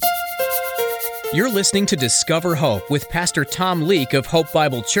You're listening to Discover Hope with Pastor Tom Leake of Hope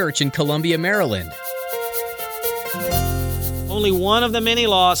Bible Church in Columbia, Maryland. Only one of the many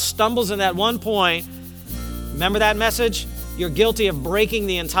laws stumbles in that one point. Remember that message? You're guilty of breaking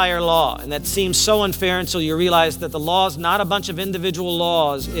the entire law. And that seems so unfair until you realize that the law is not a bunch of individual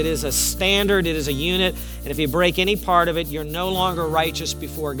laws. It is a standard, it is a unit. And if you break any part of it, you're no longer righteous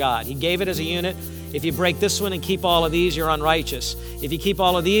before God. He gave it as a unit. If you break this one and keep all of these, you're unrighteous. If you keep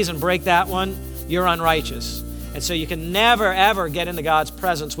all of these and break that one, you're unrighteous. And so you can never, ever get into God's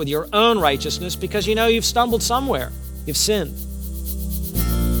presence with your own righteousness because you know you've stumbled somewhere. You've sinned.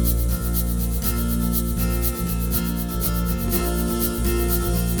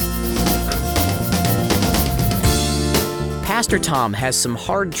 Pastor Tom has some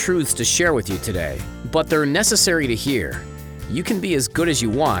hard truths to share with you today, but they're necessary to hear. You can be as good as you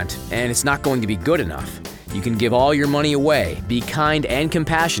want, and it's not going to be good enough. You can give all your money away, be kind and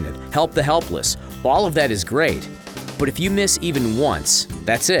compassionate, help the helpless. All of that is great. But if you miss even once,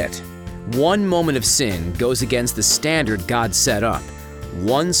 that's it. One moment of sin goes against the standard God set up.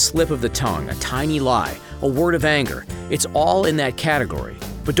 One slip of the tongue, a tiny lie, a word of anger, it's all in that category.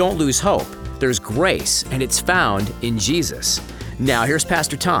 But don't lose hope. There's grace, and it's found in Jesus. Now here's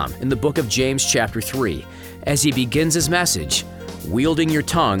Pastor Tom in the book of James chapter 3, as he begins his message, wielding your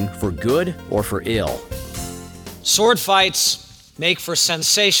tongue for good or for ill. Sword fights make for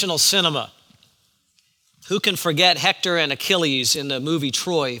sensational cinema. Who can forget Hector and Achilles in the movie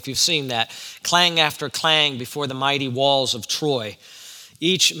Troy, if you've seen that? Clang after clang before the mighty walls of Troy.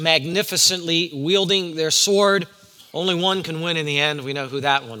 Each magnificently wielding their sword. Only one can win in the end. We know who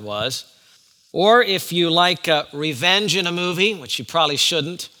that one was. Or if you like revenge in a movie, which you probably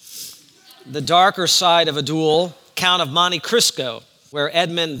shouldn't, the darker side of a duel, Count of Monte Cristo, where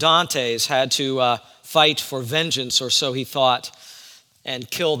Edmond Dantes had to fight for vengeance, or so he thought, and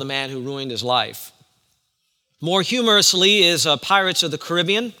kill the man who ruined his life. More humorously is Pirates of the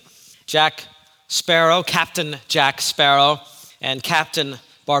Caribbean, Jack Sparrow, Captain Jack Sparrow, and Captain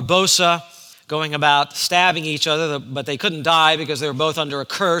Barbossa going about stabbing each other, but they couldn't die because they were both under a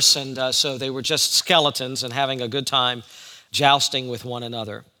curse, and so they were just skeletons and having a good time jousting with one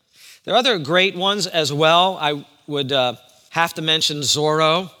another. There are other great ones as well. I would have to mention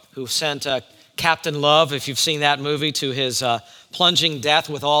Zorro, who sent Captain Love, if you've seen that movie, to his plunging death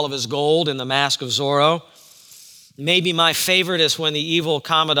with all of his gold in The Mask of Zorro. Maybe my favorite is when the evil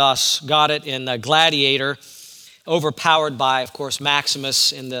Commodus got it in Gladiator, overpowered by, of course,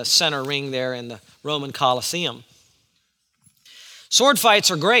 Maximus in the center ring there in the Roman Colosseum. Sword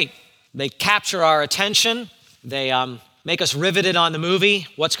fights are great. They capture our attention. They make us riveted on the movie,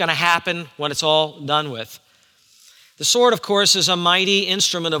 what's going to happen when it's all done with. The sword, of course, is a mighty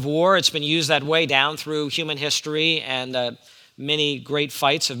instrument of war. It's been used that way down through human history, and many great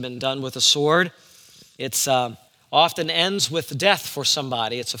fights have been done with a sword. It's often ends with death for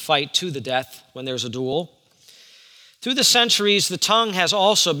somebody. It's a fight to the death when there's a duel. Through the centuries, the tongue has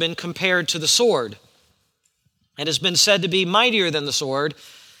also been compared to the sword and has been said to be mightier than the sword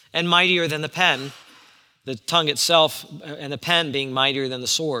and mightier than the pen, the tongue itself and the pen being mightier than the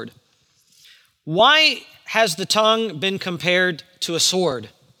sword. Why has the tongue been compared to a sword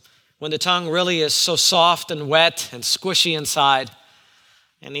when the tongue really is so soft and wet and squishy inside?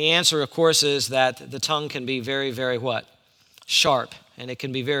 And the answer, of course, is that the tongue can be very, very what? Sharp, and it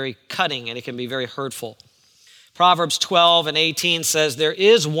can be very cutting, and it can be very hurtful. Proverbs 12:18 says, there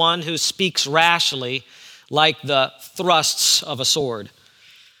is one who speaks rashly like the thrusts of a sword.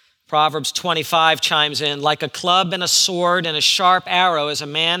 Proverbs 25 chimes in, like a club and a sword and a sharp arrow is a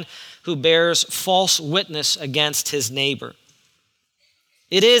man who bears false witness against his neighbor.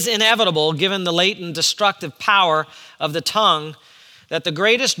 It is inevitable, given the latent destructive power of the tongue, that the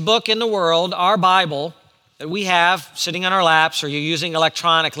greatest book in the world, our Bible, that we have sitting on our laps or you're using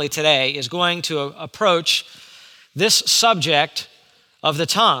electronically today, is going to approach this subject of the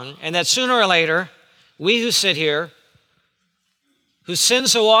tongue, and that sooner or later, we who sit here, who sin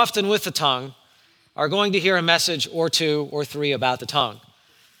so often with the tongue, are going to hear a message or two or three about the tongue.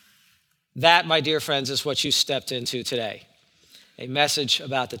 That, my dear friends, is what you stepped into today, a message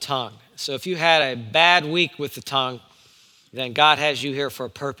about the tongue. So if you had a bad week with the tongue, then God has you here for a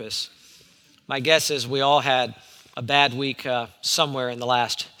purpose. My guess is we all had a bad week somewhere in the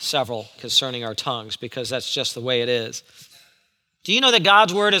last several concerning our tongues, because that's just the way it is. Do you know that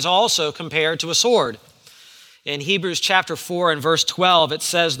God's word is also compared to a sword? In Hebrews chapter 4 and verse 12, it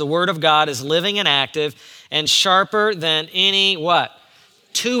says the word of God is living and active and sharper than any what?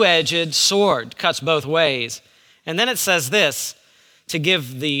 Two-edged sword, cuts both ways. And then it says this, to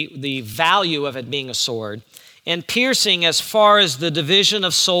give the value of it being a sword. and piercing as far as the division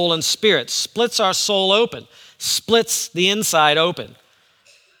of soul and spirit, splits our soul open, splits the inside open,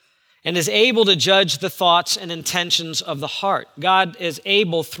 and is able to judge the thoughts and intentions of the heart. God is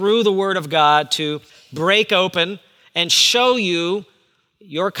able, through the Word of God, to break open and show you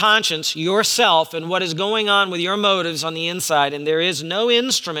your conscience, yourself, and what is going on with your motives on the inside. And there is no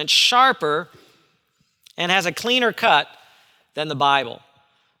instrument sharper and has a cleaner cut than the Bible.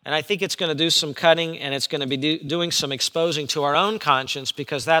 And I think it's going to do some cutting, and it's going to be doing some exposing to our own conscience,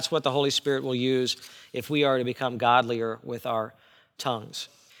 because that's what the Holy Spirit will use if we are to become godlier with our tongues.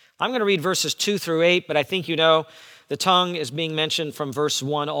 I'm going to read verses 2 through 8, but I think you know the tongue is being mentioned from verse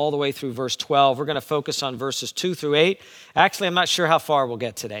 1 all the way through verse 12. We're going to focus on verses 2 through 8. Actually, I'm not sure how far we'll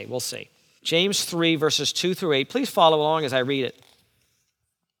get today. We'll see. James 3, verses 2 through 8. Please follow along as I read it.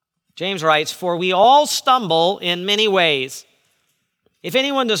 James writes, "For we all stumble in many ways. If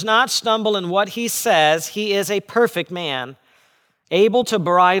anyone does not stumble in what he says, he is a perfect man, able to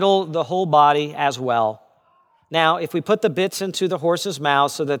bridle the whole body as well. Now, if we put the bits into the horses'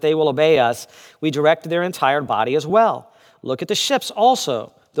 mouths so that they will obey us, we direct their entire body as well. Look at the ships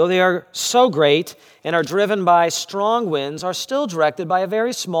also. Though they are so great and are driven by strong winds, are still directed by a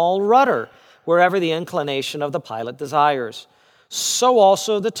very small rudder, wherever the inclination of the pilot desires. So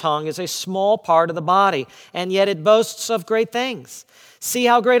also the tongue is a small part of the body, and yet it boasts of great things. See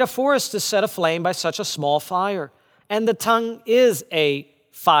how great a forest is set aflame by such a small fire. And the tongue is a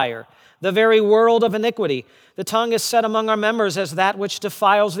fire, the very world of iniquity. The tongue is set among our members as that which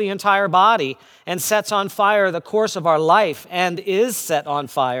defiles the entire body and sets on fire the course of our life and is set on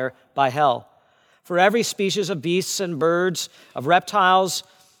fire by hell. For every species of beasts and birds, of reptiles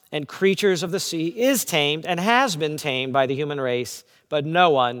and creatures of the sea is tamed and has been tamed by the human race, but no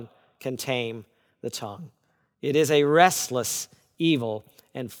one can tame the tongue. It is a restless evil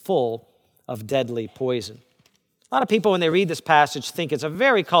and full of deadly poison." A lot of people, when they read this passage, think it's a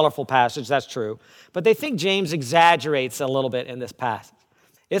very colorful passage. That's true. But they think James exaggerates a little bit in this passage.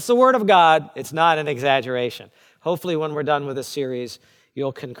 It's the Word of God. It's not an exaggeration. Hopefully, when we're done with this series,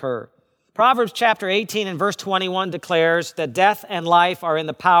 you'll concur. Proverbs chapter 18 and verse 21 declares that death and life are in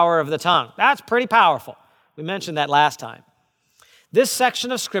the power of the tongue. That's pretty powerful. We mentioned that last time. This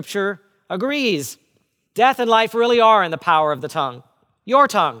section of Scripture agrees. Death and life really are in the power of the tongue. Your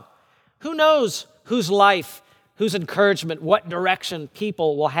tongue. Who knows whose life, whose encouragement, what direction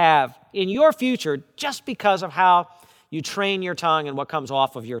people will have in your future just because of how you train your tongue and what comes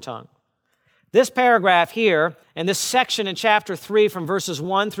off of your tongue. This paragraph here and this section in chapter 3 from verses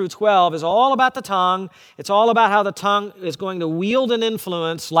 1 through 12 is all about the tongue. It's all about how the tongue is going to wield an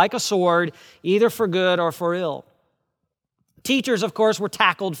influence like a sword, either for good or for ill. Teachers, of course, were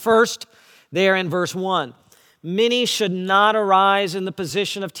tackled first there in verse 1. Many should not arise in the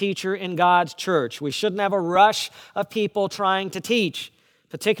position of teacher in God's church. We shouldn't have a rush of people trying to teach,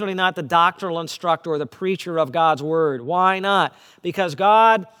 particularly not the doctrinal instructor or the preacher of God's word. Why not? Because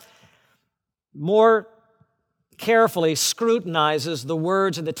God more carefully scrutinizes the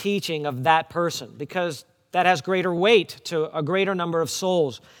words and the teaching of that person, because that has greater weight to a greater number of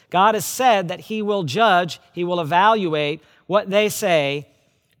souls. God has said that He will judge, He will evaluate what they say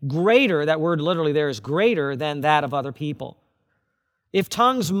greater, that word literally there is greater than that of other people. If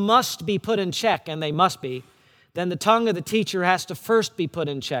tongues must be put in check, and they must be, then the tongue of the teacher has to first be put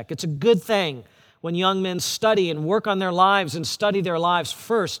in check. It's a good thing when young men study and work on their lives and study their lives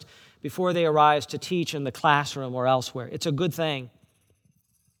first before they arise to teach in the classroom or elsewhere. It's a good thing.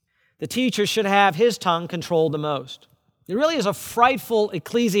 The teacher should have his tongue controlled the most. It really is a frightful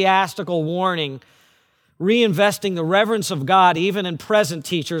ecclesiastical warning, reinvesting the reverence of God, even in present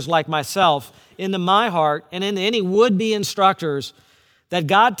teachers like myself, into my heart and into any would-be instructors, that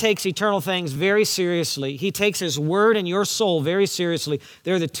God takes eternal things very seriously. He takes His word and your soul very seriously.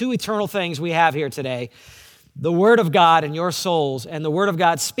 They're the two eternal things we have here today. The word of God and your souls, and the word of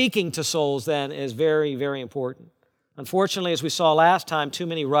God speaking to souls then is very, very important. Unfortunately, as we saw last time, too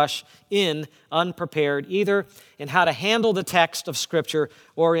many rush in unprepared, either in how to handle the text of Scripture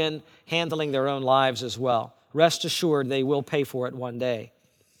or in handling their own lives as well. Rest assured, they will pay for it one day.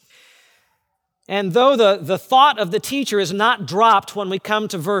 And though the thought of the teacher is not dropped when we come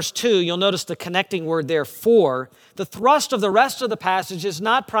to verse 2, you'll notice the connecting word there, for, the thrust of the rest of the passage is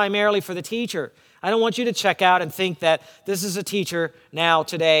not primarily for the teacher. I don't want you to check out and think that this is a teacher now,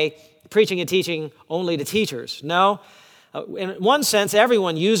 today, preaching and teaching only to teachers. No. In one sense,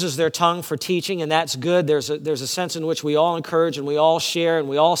 everyone uses their tongue for teaching, and that's good. There's a sense in which we all encourage and we all share and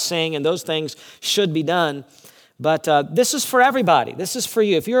we all sing, and those things should be done. But this is for everybody. This is for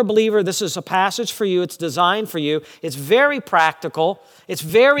you. If you're a believer, this is a passage for you. It's designed for you. It's very practical. It's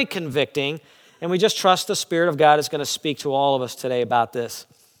very convicting. And we just trust the Spirit of God is going to speak to all of us today about this.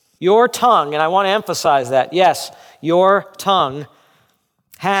 Your tongue, and I want to emphasize that, yes, your tongue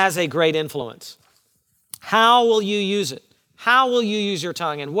has a great influence. How will you use it? How will you use your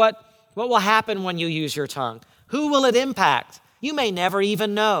tongue? And what will happen when you use your tongue? Who will it impact? You may never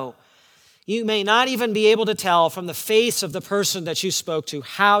even know. You may not even be able to tell from the face of the person that you spoke to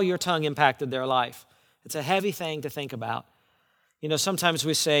how your tongue impacted their life. It's a heavy thing to think about. Sometimes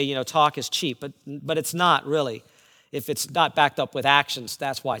we say, talk is cheap, but it's not really. If it's not backed up with actions,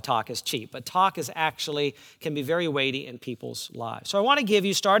 that's why talk is cheap. But talk can be very weighty in people's lives. So I want to give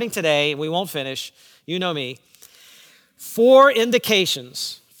you, starting today, we won't finish, you know me, 4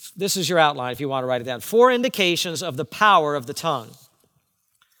 indications. This is your outline if you want to write it down. 4 indications of the power of the tongue.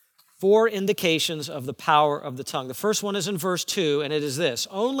 4 indications of the power of the tongue. The first one is in verse 2, and it is this: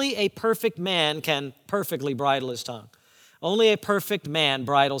 only a perfect man can perfectly bridle his tongue. Only a perfect man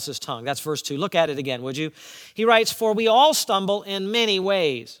bridles his tongue. That's verse 2. Look at it again, would you? He writes, for we all stumble in many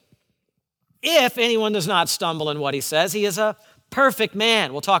ways. If anyone does not stumble in what he says, he is a perfect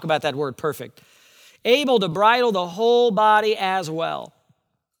man. We'll talk about that word perfect. Able to bridle the whole body as well.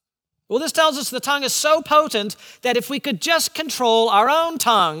 Well, this tells us the tongue is so potent that if we could just control our own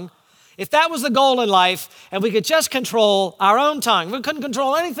tongue, if that was the goal in life, and we could just control our own tongue, we couldn't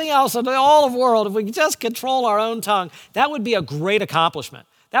control anything else in all of the world, if we could just control our own tongue, that would be a great accomplishment.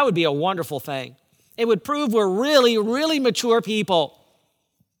 That would be a wonderful thing. It would prove we're really, really mature people.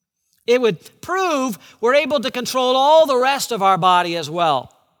 It would prove we're able to control all the rest of our body as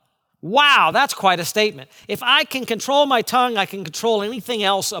well. Wow, that's quite a statement. If I can control my tongue, I can control anything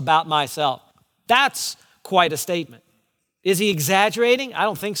else about myself. That's quite a statement. Is he exaggerating? I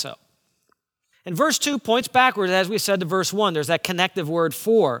don't think so. And verse 2 points backwards, as we said, to verse 1. There's that connective word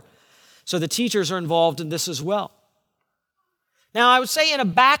for. So the teachers are involved in this as well. Now, I would say in a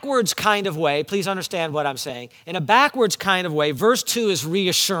backwards kind of way, please understand what I'm saying. In a backwards kind of way, verse 2 is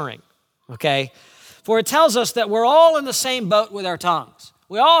reassuring, okay? For it tells us that we're all in the same boat with our tongues.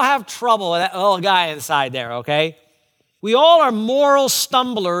 We all have trouble with that little guy inside there, okay? We all are moral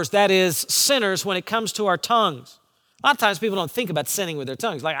stumblers, that is, sinners when it comes to our tongues. A lot of times people don't think about sinning with their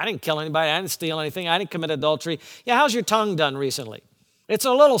tongues. Like, I didn't kill anybody, I didn't steal anything, I didn't commit adultery. Yeah, how's your tongue done recently? It's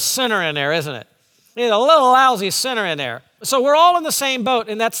a little sinner in there, isn't it? It's a little lousy sinner in there. So we're all in the same boat,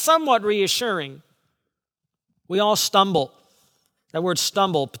 and that's somewhat reassuring. We all stumble. That word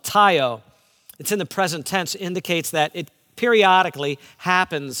stumble, patio, it's in the present tense, indicates that it periodically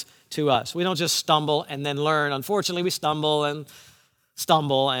happens to us. We don't just stumble and then learn. Unfortunately, we stumble and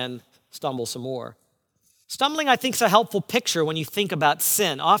stumble and stumble some more. Stumbling, I think, is a helpful picture when you think about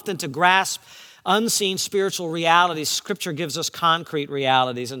sin. Often to grasp unseen spiritual realities, Scripture gives us concrete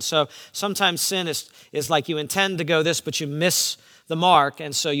realities. And so sometimes sin is like you intend to go this, but you miss the mark,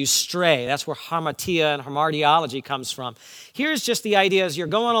 and so you stray. That's where hamartia and hamartiology comes from. Here's just the idea: as you're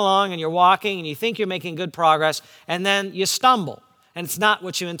going along and you're walking and you think you're making good progress, and then you stumble, and it's not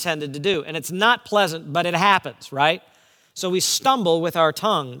what you intended to do. And it's not pleasant, but it happens, right? So we stumble with our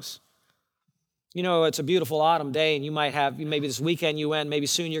tongues. It's a beautiful autumn day, and maybe this weekend maybe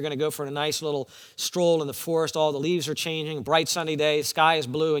soon you're going to go for a nice little stroll in the forest. All the leaves are changing, bright sunny day, sky is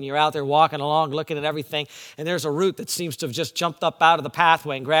blue, and you're out there walking along, looking at everything, and there's a root that seems to have just jumped up out of the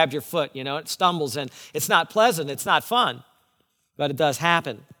pathway and grabbed your foot. It stumbles, and it's not pleasant, it's not fun, but it does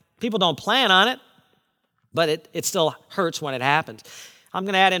happen. People don't plan on it, but it still hurts when it happens. I'm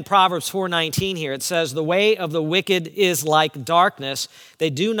going to add in Proverbs 4:19 here. It says, the way of the wicked is like darkness. They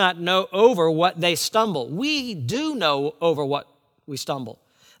do not know over what they stumble. We do know over what we stumble.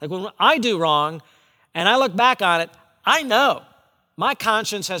 Like when I do wrong and I look back on it, I know. My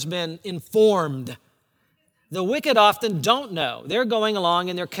conscience has been informed. The wicked often don't know. They're going along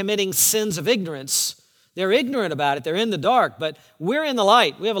and they're committing sins of ignorance. They're ignorant about it. They're in the dark, but we're in the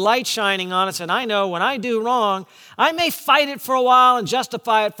light. We have a light shining on us, and I know when I do wrong, I may fight it for a while and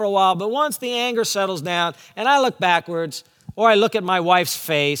justify it for a while, but once the anger settles down and I look backwards or I look at my wife's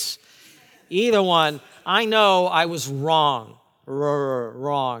face, either one, I know I was wrong.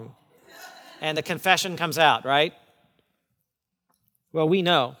 Wrong. And the confession comes out, right? Well, we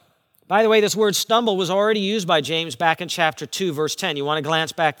know. By the way, this word stumble was already used by James back in chapter 2, verse 10. You want to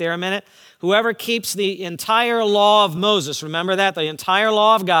glance back there a minute? Whoever keeps the entire law of Moses, remember that? The entire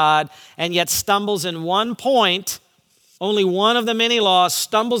law of God, and yet stumbles in one point, only one of the many laws,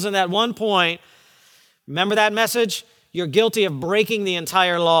 stumbles in that one point. Remember that message? You're guilty of breaking the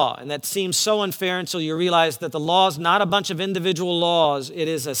entire law. And that seems so unfair until you realize that the law is not a bunch of individual laws. It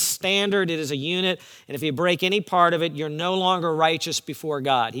is a standard. It is a unit. And if you break any part of it, you're no longer righteous before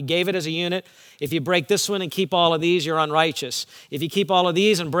God. He gave it as a unit. If you break this one and keep all of these, you're unrighteous. If you keep all of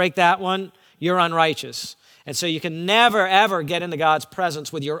these and break that one, you're unrighteous. And so you can never, ever get into God's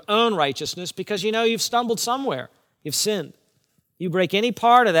presence with your own righteousness because you know you've stumbled somewhere. You've sinned. You break any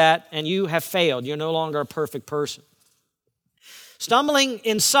part of that and you have failed. You're no longer a perfect person. Stumbling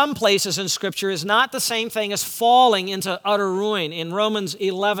in some places in Scripture is not the same thing as falling into utter ruin. In Romans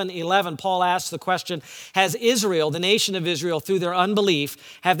 11:11, Paul asks the question, has Israel, the nation of Israel, through their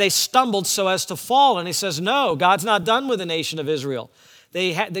unbelief, have they stumbled so as to fall? And he says, no, God's not done with the nation of Israel.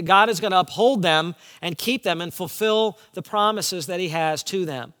 God is going to uphold them and keep them and fulfill the promises that he has to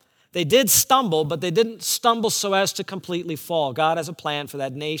them. They did stumble, but they didn't stumble so as to completely fall. God has a plan for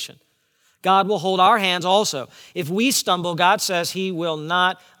that nation. God will hold our hands also. If we stumble, God says he will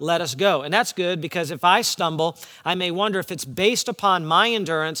not let us go. And that's good because if I stumble, I may wonder if it's based upon my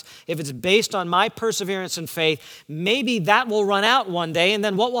endurance, if it's based on my perseverance and faith, maybe that will run out one day, and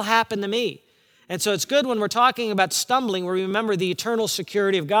then what will happen to me? And so it's good when we're talking about stumbling, where we remember the eternal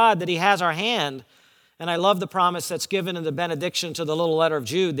security of God, that he has our hand. And I love the promise that's given in the benediction to the little letter of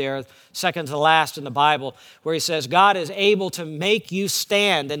Jude there, second to last in the Bible, where he says, God is able to make you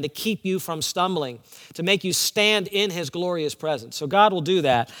stand and to keep you from stumbling, to make you stand in his glorious presence. So God will do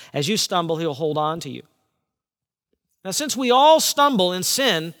that. As you stumble, he'll hold on to you. Now, since we all stumble in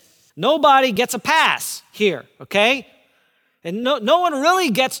sin, nobody gets a pass here, okay? And no one really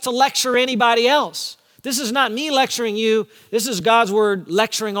gets to lecture anybody else. This is not me lecturing you. This is God's word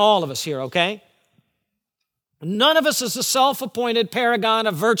lecturing all of us here, okay? None of us is a self-appointed paragon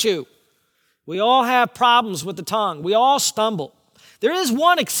of virtue. We all have problems with the tongue. We all stumble. There is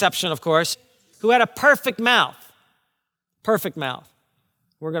one exception, of course, who had a perfect mouth. Perfect mouth.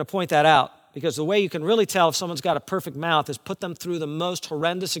 We're going to point that out because the way you can really tell if someone's got a perfect mouth is put them through the most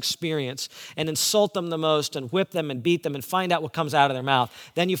horrendous experience and insult them the most and whip them and beat them and find out what comes out of their mouth.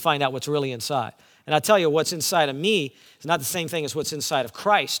 Then you find out what's really inside. And I tell you, what's inside of me is not the same thing as what's inside of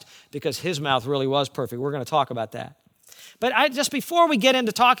Christ because his mouth really was perfect. We're going to talk about that. But just before we get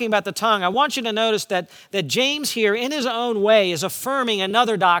into talking about the tongue, I want you to notice that James here, in his own way, is affirming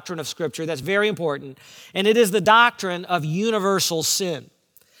another doctrine of Scripture that's very important, and it is the doctrine of universal sin.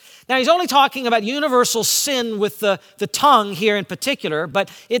 Now, he's only talking about universal sin with the tongue here in particular, but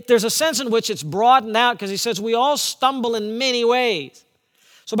there's a sense in which it's broadened out because he says we all stumble in many ways.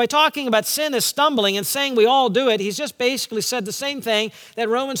 So by talking about sin as stumbling and saying we all do it, he's just basically said the same thing that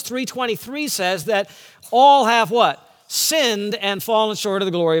Romans 3:23 says, that all have what? Sinned and fallen short of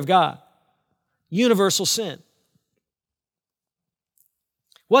the glory of God. Universal sin.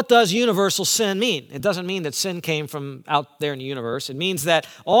 What does universal sin mean? It doesn't mean that sin came from out there in the universe. It means that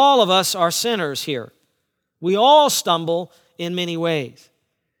all of us are sinners here. We all stumble in many ways.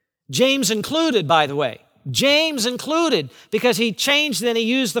 James included, by the way. James included, because he changed and he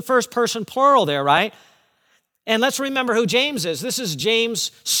used the first person plural there, right? And let's remember who James is. This is James,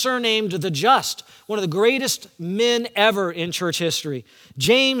 surnamed the Just, one of the greatest men ever in church history.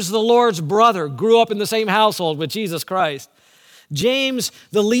 James, the Lord's brother, grew up in the same household with Jesus Christ. James,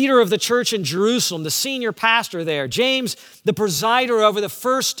 the leader of the church in Jerusalem, the senior pastor there. James, the presider over the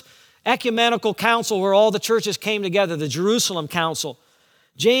first ecumenical council where all the churches came together, the Jerusalem Council.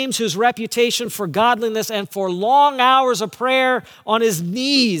 James, whose reputation for godliness and for long hours of prayer on his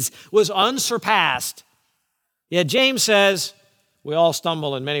knees was unsurpassed. Yet James says, we all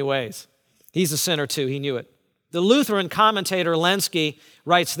stumble in many ways. He's a sinner too, he knew it. The Lutheran commentator Lenski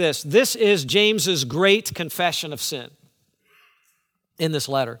writes this is James's great confession of sin in this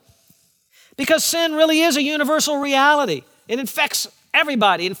letter. Because sin really is a universal reality. It infects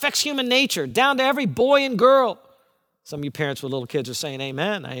everybody. It infects human nature, down to every boy and girl. Some of you parents with little kids are saying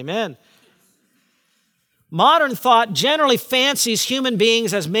amen, amen. Modern thought generally fancies human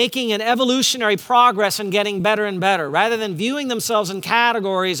beings as making an evolutionary progress and getting better and better. Rather than viewing themselves in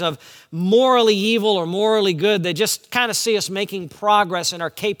categories of morally evil or morally good, they just kind of see us making progress in our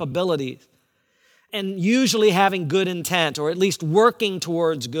capabilities and usually having good intent, or at least working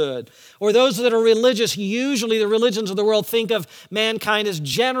towards good. Or those that are religious, usually the religions of the world think of mankind as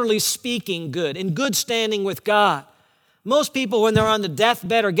generally speaking good, in good standing with God. Most people, when they're on the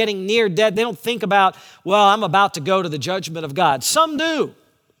deathbed or getting near dead, they don't think about, well, I'm about to go to the judgment of God. Some do,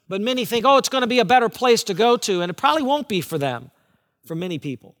 but many think, oh, it's going to be a better place to go to, and it probably won't be for them, for many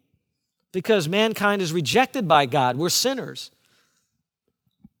people, because mankind is rejected by God. We're sinners.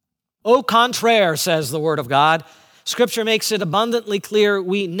 Au contraire, says the Word of God. Scripture makes it abundantly clear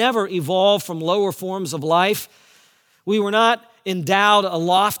we never evolved from lower forms of life. We were not endowed a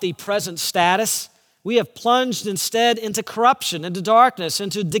lofty present status. We have plunged instead into corruption, into darkness,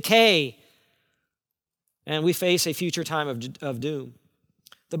 into decay. And we face a future time of doom.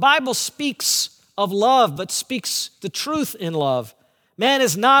 The Bible speaks of love, but speaks the truth in love. Man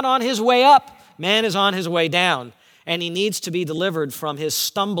is not on his way up. Man is on his way down, and he needs to be delivered from his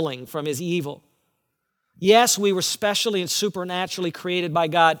stumbling, from his evil. Yes, we were specially and supernaturally created by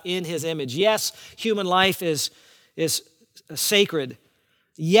God in his image. Yes, human life is sacred.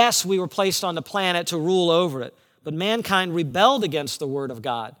 Yes, we were placed on the planet to rule over it, but mankind rebelled against the word of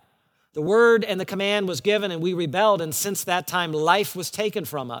God. The word and the command was given, and we rebelled, and since that time, life was taken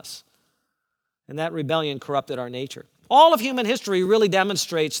from us. And that rebellion corrupted our nature. All of human history really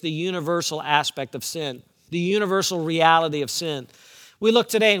demonstrates the universal aspect of sin, the universal reality of sin. We look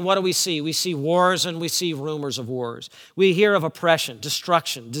today and what do we see? We see wars and we see rumors of wars. We hear of oppression,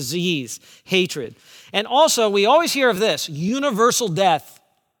 destruction, disease, hatred. And also, we always hear of this, universal death.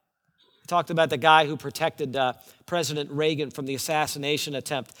 We talked about the guy who protected President Reagan from the assassination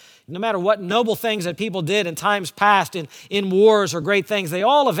attempt. No matter what noble things that people did in times past, in wars or great things, they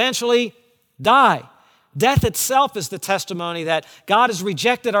all eventually die. Death itself is the testimony that God has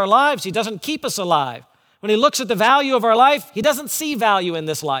rejected our lives. He doesn't keep us alive. When he looks at the value of our life, he doesn't see value in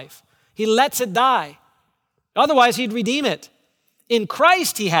this life. He lets it die. Otherwise, he'd redeem it. In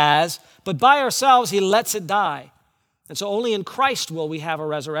Christ he has, but by ourselves he lets it die. And so only in Christ will we have a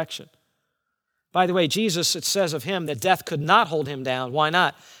resurrection. By the way, Jesus, it says of him that death could not hold him down. Why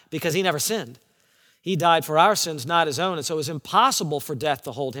not? Because he never sinned. He died for our sins, not his own, and so it was impossible for death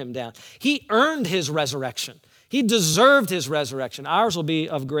to hold him down. He earned his resurrection. He deserved his resurrection. Ours will be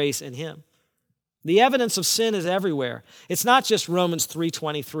of grace in him. The evidence of sin is everywhere. It's not just Romans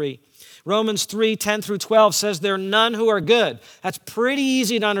 3:23. Romans 3:10 through 12 says there are none who are good. That's pretty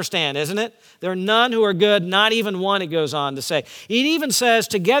easy to understand, isn't it? There are none who are good, not even one, it goes on to say. It even says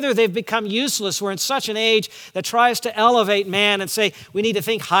together they've become useless. We're in such an age that tries to elevate man and say we need to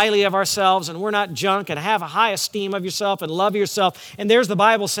think highly of ourselves and we're not junk and have a high esteem of yourself and love yourself. And there's the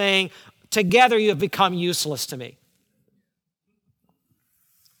Bible saying, together you have become useless to me.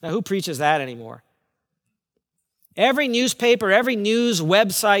 Now, who preaches that anymore? Every newspaper, every news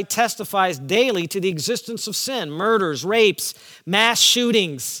website testifies daily to the existence of sin, murders, rapes, mass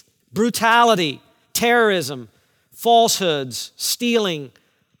shootings, brutality, terrorism, falsehoods, stealing,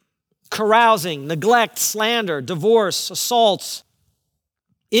 carousing, neglect, slander, divorce, assaults,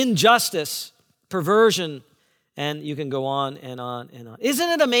 injustice, perversion, and you can go on and on and on. Isn't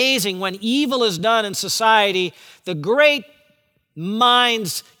it amazing when evil is done in society, the great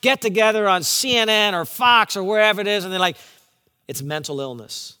minds get together on CNN or Fox or wherever it is, and they're like, it's mental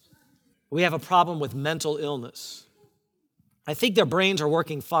illness. We have a problem with mental illness. I think their brains are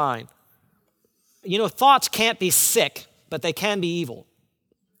working fine. You know, thoughts can't be sick, but they can be evil.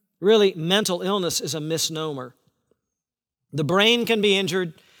 Really, mental illness is a misnomer. The brain can be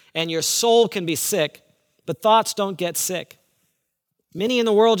injured and your soul can be sick, but thoughts don't get sick. Many in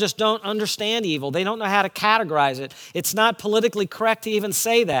the world just don't understand evil. They don't know how to categorize it. It's not politically correct to even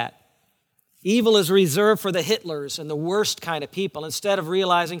say that. Evil is reserved for the Hitlers and the worst kind of people instead of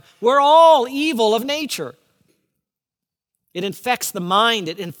realizing we're all evil of nature. It infects the mind.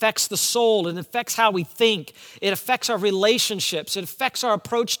 It infects the soul. It infects how we think. It affects our relationships. It affects our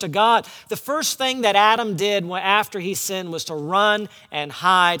approach to God. The first thing that Adam did after he sinned was to run and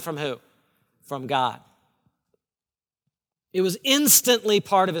hide from who? From God. It was instantly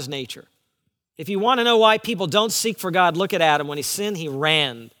part of his nature. If you want to know why people don't seek for God, look at Adam. When he sinned, he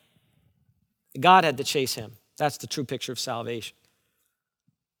ran. God had to chase him. That's the true picture of salvation.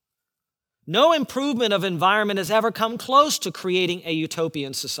 No improvement of environment has ever come close to creating a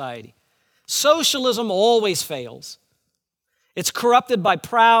utopian society. Socialism always fails. It's corrupted by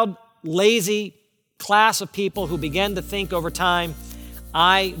proud, lazy class of people who begin to think over time,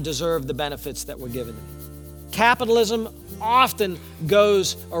 I deserve the benefits that were given to me. Capitalism often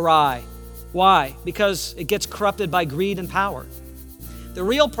goes awry. Why? Because it gets corrupted by greed and power. The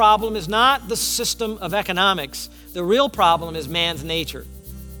real problem is not the system of economics. The real problem is man's nature.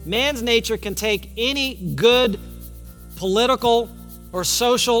 Man's nature can take any good political or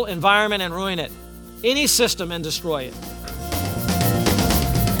social environment and ruin it. Any system and destroy it.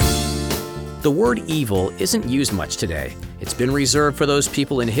 The word evil isn't used much today. It's been reserved for those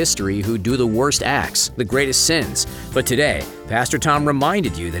people in history who do the worst acts, the greatest sins. But today, Pastor Tom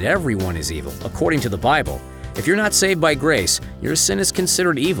reminded you that everyone is evil, according to the Bible. If you're not saved by grace, your sin is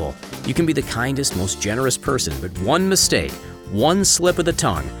considered evil. You can be the kindest, most generous person, but one mistake, one slip of the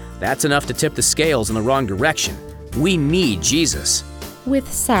tongue, that's enough to tip the scales in the wrong direction. We need Jesus.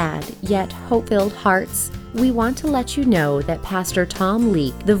 With sad yet hope-filled hearts, we want to let you know that Pastor Tom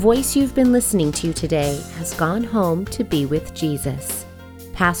Leake, the voice you've been listening to today, has gone home to be with Jesus.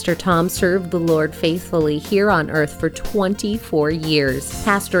 Pastor Tom served the Lord faithfully here on earth for 24 years,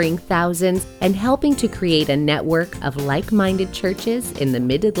 pastoring thousands and helping to create a network of like-minded churches in the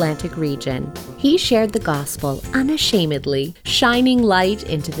Mid-Atlantic region. He shared the gospel unashamedly, shining light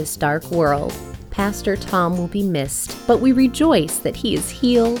into this dark world. Pastor Tom will be missed, but we rejoice that he is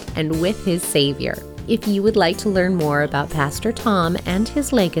healed and with his Savior. If you would like to learn more about Pastor Tom and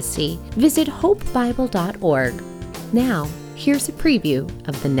his legacy, visit hopebible.org. Now, here's a preview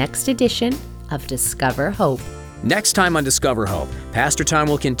of the next edition of Discover Hope. Next time on Discover Hope, Pastor Tom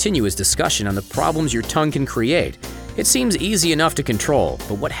will continue his discussion on the problems your tongue can create. It seems easy enough to control,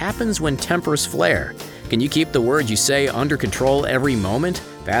 but what happens when tempers flare? Can you keep the words you say under control every moment?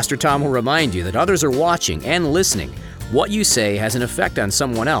 Pastor Tom will remind you that others are watching and listening. What you say has an effect on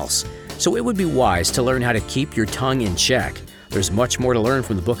someone else, so it would be wise to learn how to keep your tongue in check. There's much more to learn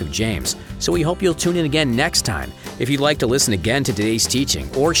from the book of James, so we hope you'll tune in again next time. If you'd like to listen again to today's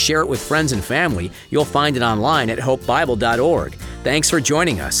teaching or share it with friends and family, you'll find it online at hopebible.org. Thanks for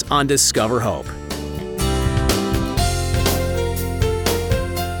joining us on Discover Hope.